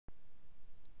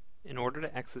In order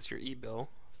to access your e-bill,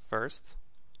 first,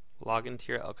 log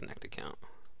into your L-Connect account.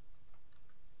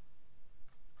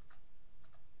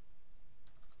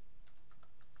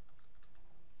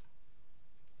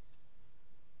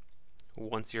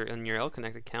 Once you're in your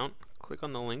L-Connect account, click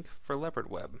on the link for Leopard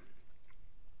Web.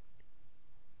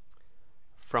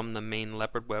 From the main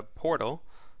Leopard Web portal,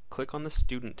 click on the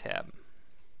Student tab.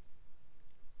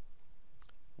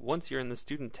 Once you're in the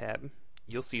Student tab,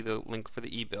 you'll see the link for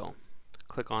the e-bill.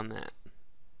 Click on that.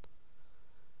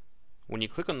 When you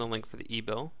click on the link for the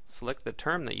e-bill, select the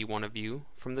term that you want to view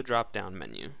from the drop-down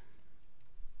menu.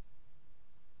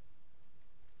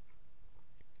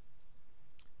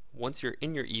 Once you're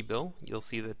in your e-bill, you'll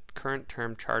see the current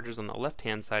term charges on the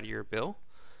left-hand side of your bill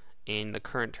and the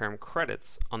current term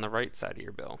credits on the right side of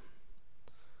your bill.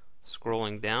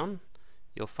 Scrolling down,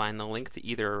 you'll find the link to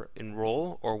either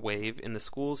enroll or waive in the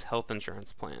school's health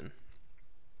insurance plan.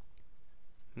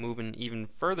 Moving even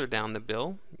further down the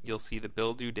bill, you'll see the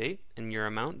bill due date and your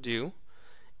amount due,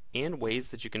 and ways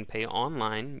that you can pay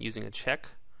online using a check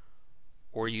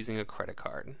or using a credit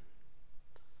card.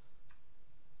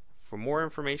 For more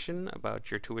information about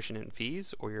your tuition and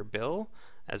fees or your bill,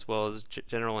 as well as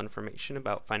general information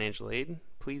about financial aid,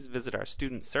 please visit our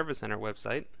Student Service Center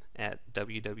website at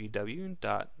www.wit.edu/SSC.